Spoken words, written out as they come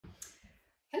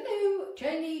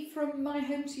Jenny from My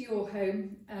Home to Your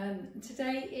Home.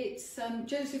 Today it's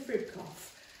Joseph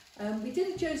Ribkoff. We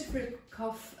did a Joseph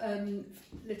Ribkoff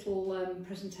little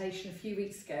presentation a few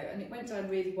weeks ago and it went down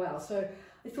really well, so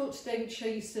I thought today we'd show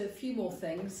you a few more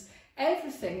things.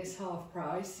 Everything is half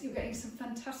price. You're getting some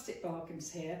fantastic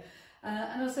bargains here,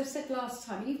 and as I said last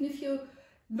time, even if you're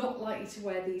not likely to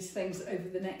wear these things over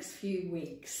the next few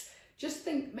weeks, just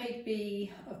think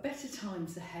maybe of better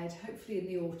times ahead, hopefully in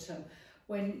the autumn,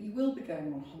 when you will be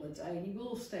going on holiday and you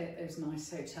will stay at those nice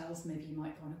hotels. Maybe you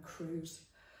might go on a cruise.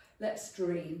 Let's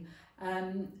dream.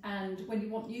 And when you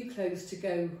want new clothes to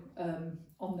go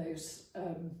on those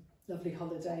lovely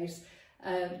holidays,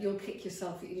 you'll kick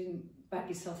yourself that you didn't bag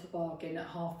yourself a bargain at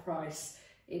half price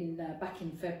back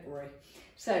in February.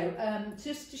 So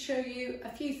just to show you a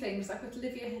few things, I've got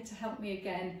Olivia here to help me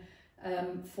again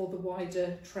for the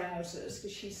wider trousers,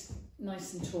 because she's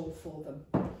nice and tall for them.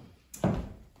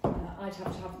 I'd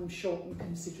have to have them shortened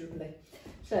considerably.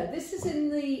 So this is in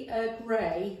the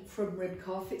grey from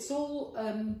Ribkoff. It's all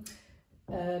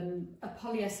a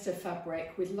polyester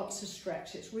fabric with lots of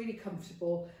stretch. It's really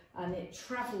comfortable and it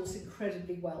travels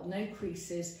incredibly well. No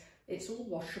creases. It's all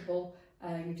washable.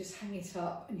 You just hang it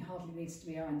up and it hardly needs to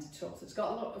be ironed at all. So it's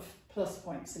got a lot of plus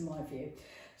points in my view.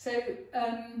 So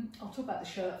I'll talk about the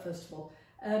shirt first of all.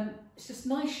 It's just a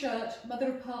nice shirt, mother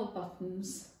of pearl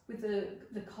buttons with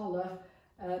the collar.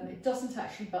 It doesn't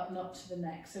actually button up to the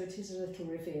neck, so it is a little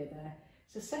revere there.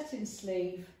 It's a set-in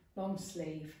sleeve, long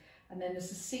sleeve, and then there's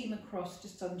a seam across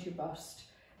just under your bust,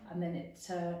 and then it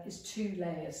is 2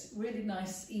 layers. Really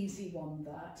nice, easy one,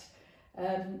 that.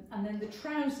 And then the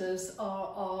trousers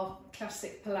are our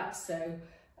classic palazzo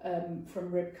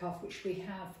from Ribkoff, which we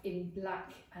have in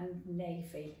black and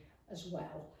navy as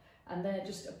well. And they're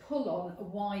just a pull-on, a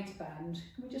wide band.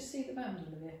 Can we just see the band,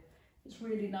 Olivia? It's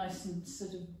really nice and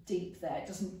sort of deep there. It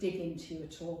doesn't dig into you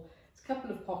at all. It's a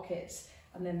couple of pockets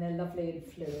and then they're lovely and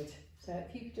fluid. So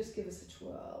if you could just give us a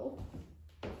twirl.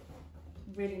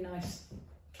 Really nice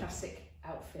classic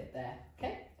outfit there.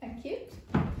 Okay, thank you.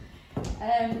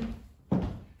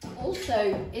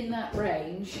 Also in that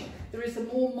range, there is a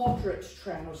more moderate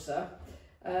trouser.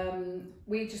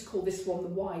 We just call this one the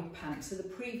wide pant. So the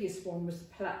previous one was the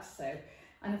palazzo.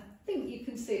 And I think you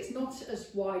can see it's not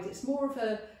as wide. It's more of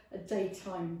a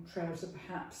daytime trouser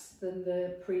perhaps than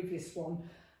the previous one,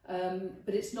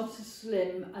 but it's not as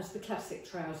slim as the classic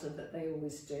trouser that they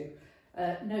always do.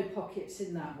 No pockets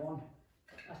in that one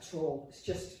at all.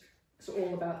 It's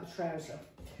all about the trouser.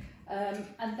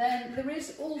 And then there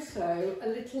is also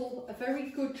a very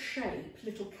good shape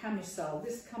little camisole.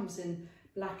 This comes in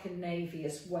black and navy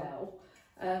as well.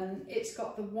 It's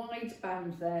got the wide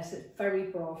band there, so it's very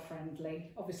bra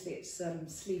friendly. Obviously it's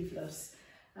sleeveless,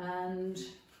 and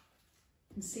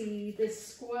you can see this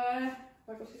square, have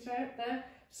I got it out there?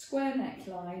 Square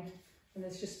neckline, and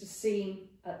there's just a seam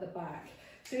at the back.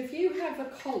 So if you have a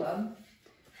column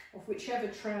of whichever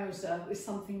trouser with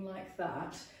something like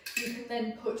that, you can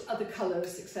then put other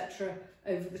colours, etc.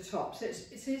 over the top. So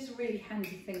it is a really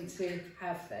handy thing to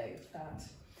have though, that.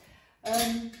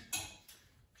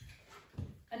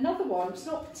 Another one, it's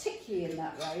not particularly in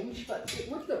that range, but it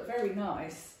would look very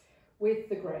nice with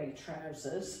the grey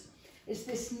trousers, is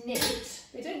this knit.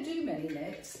 They don't do many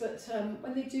knits, but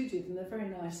when they do them, they're very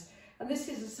nice. And this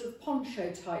is a sort of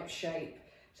poncho type shape.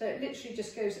 So it literally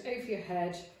just goes over your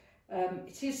head.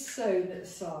 It is sewn at the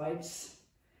sides.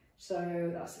 So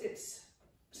it's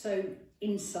sewn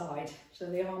inside. So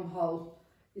the armhole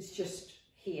is just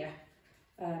here.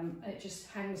 And it just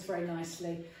hangs very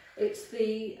nicely. It's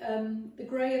the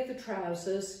grey of the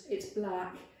trousers, it's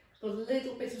black. Got a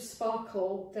little bit of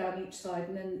sparkle down each side,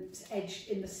 and then it's edged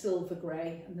in the silver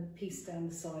grey and the piece down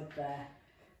the side there.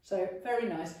 So very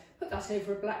nice. Put that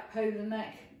over a black polo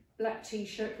neck, black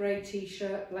t-shirt, grey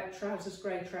t-shirt, black trousers,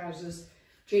 grey trousers,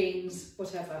 jeans,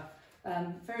 whatever.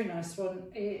 Very nice one.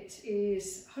 It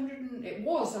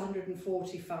was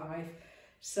 145,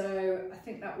 so I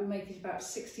think that will make it about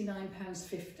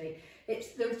 £69.50.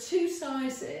 There are 2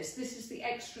 sizes. This is the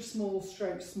extra small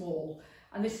stroke small.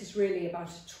 And this is really about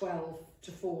a 12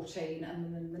 to 14,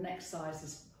 and then the next size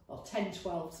is, well, 10,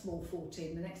 12, small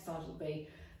 14. The next size will be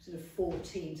sort of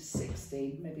 14 to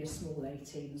 16, maybe a small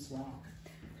 18 as well.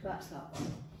 So that's that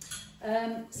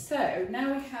one. So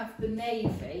now we have the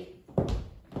navy.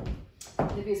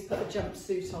 Olivia's put a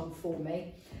jumpsuit on for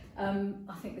me.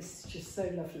 I think this is just so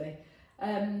lovely.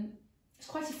 It's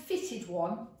quite a fitted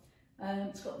one.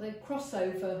 It's got the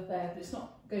crossover there, but it's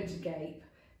not going to gape.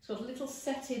 It's got a little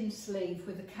set-in sleeve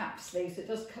with a cap sleeve, so it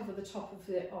does cover the top of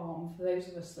the arm for those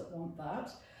of us that want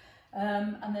that.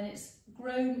 And then it's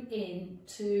grown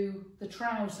into the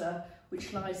trouser,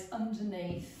 which lies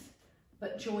underneath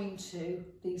but joined to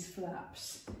these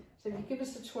flaps. So if you give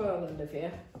us a twirl,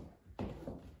 Olivia,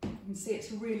 you can see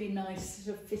it's a really nice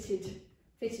sort of fitted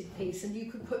piece, and you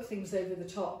could put things over the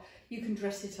top. You can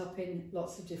dress it up in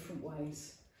lots of different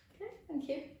ways. Okay, thank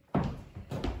you.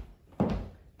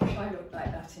 I look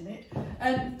like that in it.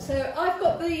 So I've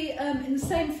got the in the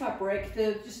same fabric,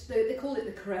 they call it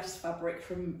the caress fabric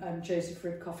from Joseph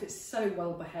Ribkoff. It's so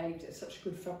well behaved. It's such a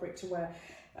good fabric to wear.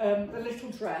 The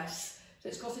little dress. So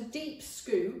it's got a deep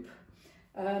scoop.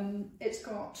 It's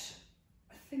got,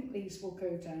 I think these will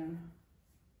go down.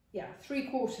 Yeah,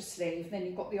 3/4 sleeve. Then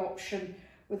you've got the option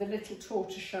with a little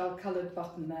tortoiseshell coloured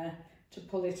button there to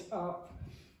pull it up.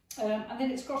 And then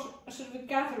it's got a sort of a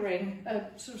gathering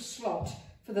sort of slot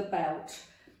for the belt.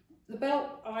 The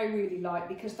belt I really like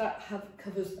because that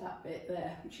covers that bit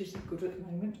there, which isn't good at the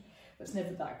moment. It's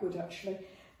never that good actually.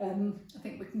 I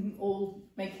think we can all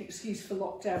make an excuse for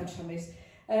lockdown tummies.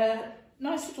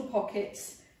 Nice little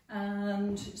pockets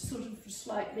and sort of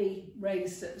slightly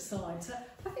raised at the side. So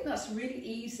I think that's a really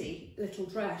easy little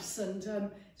dress, and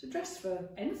it's a dress for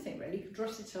anything really. You can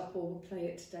dress it up or play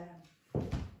it down.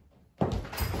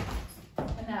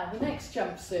 And now the next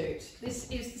jumpsuit. This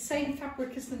is the same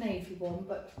fabric as the navy one,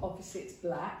 but obviously it's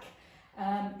black.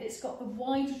 It's got the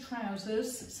wider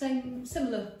trousers,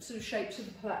 similar sort of shape to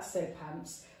the palazzo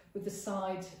pants with the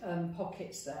side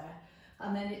pockets there.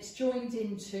 And then it's joined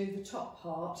into the top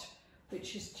part,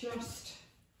 which is just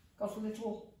got a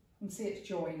little, you can see it's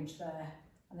joined there.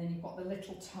 And then you've got the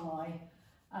little tie,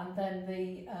 and then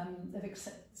they've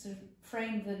sort of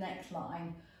framed the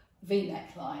neckline, V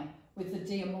neckline, with the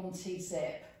diamante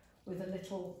zip, with a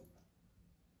little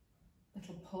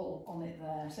pull on it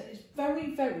there. So it's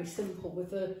very, very simple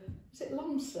with a, is it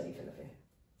long sleeve, Olivia?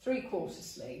 3/4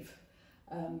 sleeve,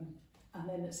 and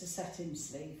then it's a set-in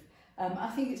sleeve. I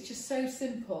think it's just so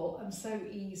simple and so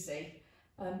easy.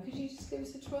 Could you just give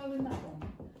us a twirl in that one?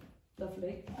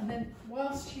 Lovely. And then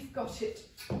whilst you've got it,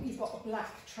 you've got a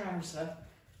black trouser.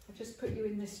 I'll just put you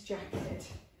in this jacket.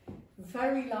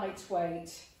 Very lightweight,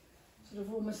 sort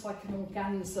of almost like an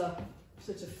organza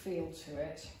sort of feel to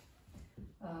it.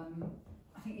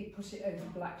 I think you put it over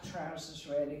black trousers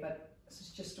really, but this is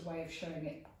just a way of showing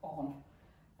it on.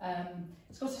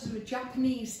 It's got a sort of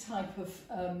Japanese type of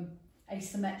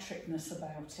asymmetricness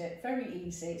about it. Very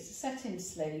easy. It's a set-in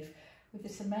sleeve with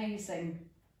this amazing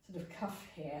sort of cuff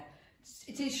here.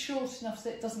 It is short enough so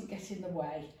it doesn't get in the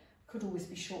way. Could always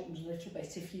be shortened a little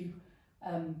bit if you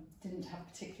didn't have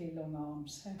particularly long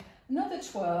arms. So another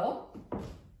twirl,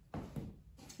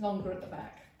 longer at the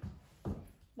back.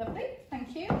 Lovely,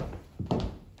 thank you.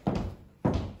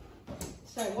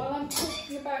 So while I'm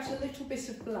talking about a little bit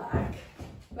of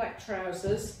black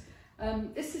trousers,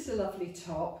 this is a lovely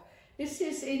top. This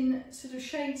is in sort of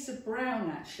shades of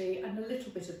brown actually, and a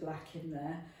little bit of black in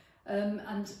there,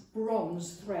 and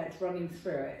bronze thread running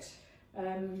through it.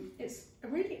 It's a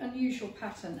really unusual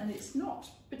pattern, and it's not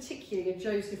particularly a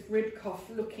Joseph Ribkoff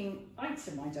looking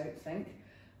item, I don't think.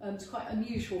 It's quite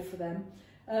unusual for them.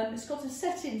 It's got a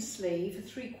set-in sleeve, a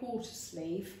 3/4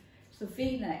 sleeve, it's a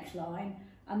V neckline,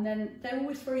 and then they're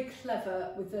always very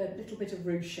clever with a little bit of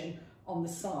ruching on the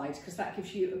side, because that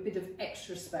gives you a bit of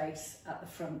extra space at the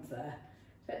front there.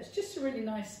 But it's just a really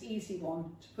nice, easy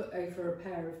one to put over a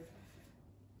pair of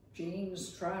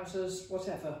jeans, trousers,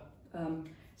 whatever.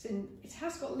 It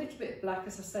has got a little bit of black,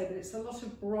 as I say, but it's a lot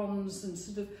of bronze and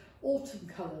sort of autumn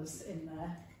colours in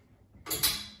there.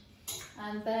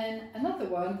 And then another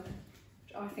one,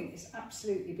 which I think is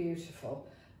absolutely beautiful,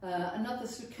 another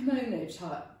sort of kimono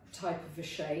type of a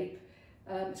shape.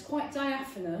 It's quite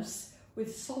diaphanous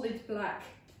with solid black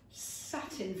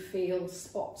satin feel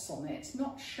spots on it. It's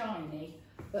not shiny,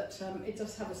 but it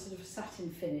does have a sort of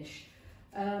satin finish.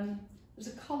 There's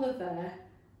a collar there,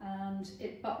 and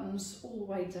it buttons all the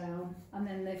way down, and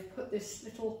then they've put this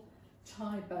little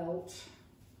tie belt.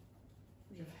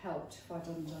 Would have helped if I'd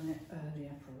undone it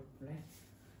earlier probably,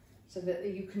 so that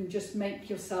you can just make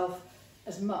yourself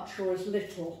as much or as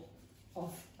little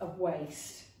of a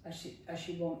waist as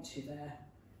you want to there,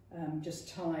 just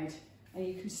tied. And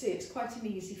you can see it's quite an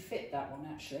easy fit, that one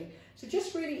actually. So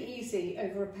just really easy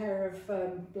over a pair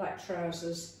of black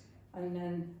trousers, and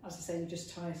then, as I say, you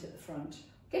just tie it at the front.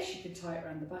 I guess you could tie it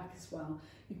around the back as well.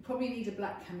 You'd probably need a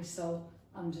black camisole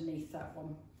underneath that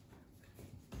one.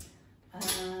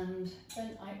 And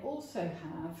then I also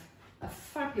have a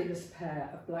fabulous pair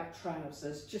of black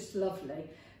trousers, just lovely.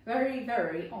 Very,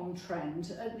 very on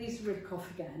trend. These are Ribkoff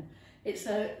again. It's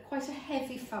quite a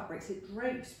heavy fabric, so it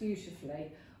drapes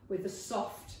beautifully with a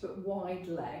soft but wide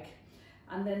leg.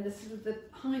 And then the sort of the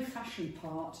high fashion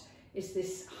part is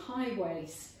this high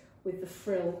waist with the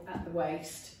frill at the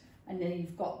waist, and then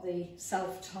you've got the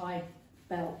self-tie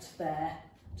belt there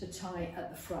to tie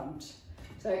at the front.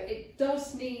 So it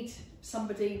does need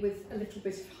somebody with a little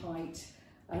bit of height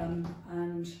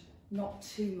and not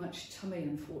too much tummy,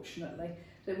 unfortunately.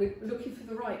 So we're looking for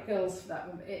the right girls for that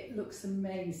one, but it looks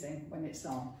amazing when it's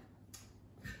on.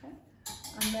 Okay.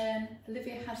 And then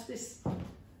Olivia has this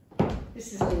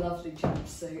is a lovely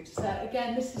jumpsuit. So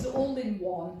again, this is all in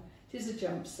one. It is a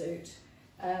jumpsuit.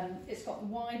 It's got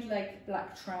wide leg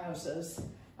black trousers,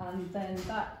 and then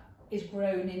that is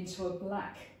grown into a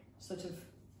black sort of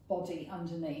body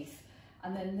underneath.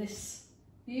 And then this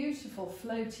beautiful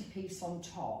floaty piece on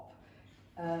top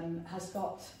has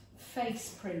got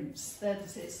face prints.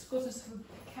 It's got a sort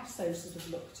of Picasso sort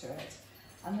of look to it.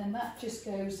 And then that just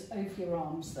goes over your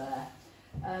arms there.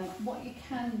 What you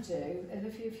can do is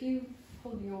if you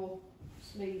pull your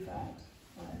sleeve out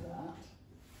like that,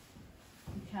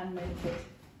 you can make it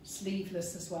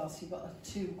sleeveless as well, so you've got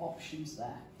two options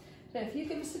there. So if you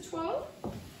give us a 12,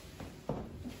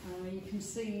 you can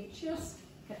see, just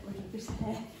get rid of this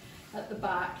hair at the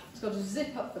back. It's got a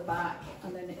zip up the back,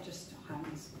 and then it just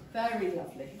hangs. Very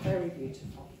lovely, very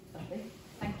beautiful. Lovely,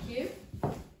 thank you.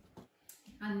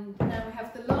 And now we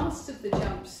have the last of the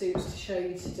jumpsuits to show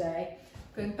you today.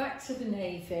 Going back to the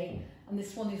navy, and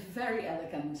this one is very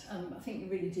elegant. I think you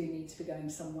really do need to be going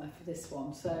somewhere for this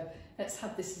one. So let's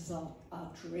have this as our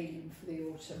dream for the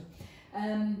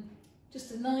autumn.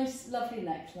 Just a nice, lovely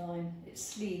neckline. It's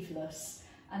sleeveless,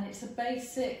 and it's a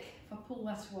basic, if I pull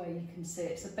that away, you can see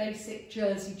it's a basic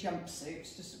jersey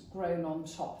jumpsuit, just grown on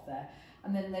top there.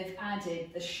 And then they've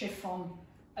added the chiffon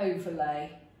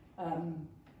overlay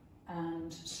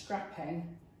and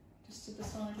strapping just to the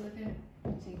side of it.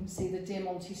 So you can see the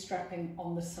diamante strapping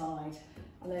on the side.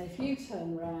 And then if you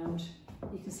turn around,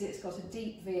 you can see it's got a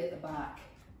deep V at the back,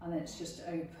 and it's just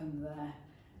open there.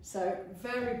 So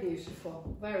very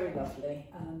beautiful, very lovely,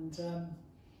 and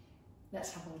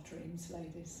let's have our dreams,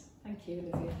 ladies. Thank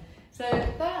you, Olivia. So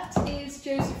that is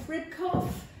Joseph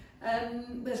Ribkoff.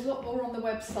 There's a lot more on the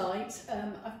website.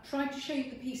 I've tried to show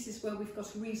you the pieces where we've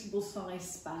got a reasonable size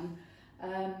span,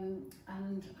 and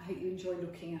I hope you enjoy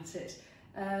looking at it.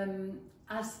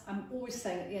 As I'm always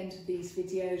saying at the end of these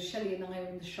videos, Shelley and I are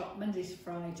in the shop Monday to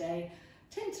Friday,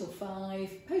 10 till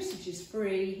 5, postage is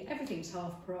free, everything's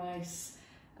half price.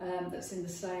 That's in the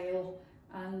sale,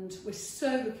 and we're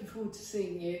so looking forward to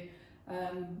seeing you.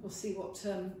 We'll see what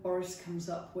Boris comes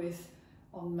up with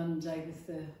on Monday with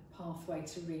the pathway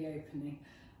to reopening.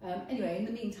 Anyway, in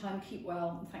the meantime, keep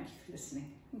well, and thank you for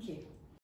listening. Thank you.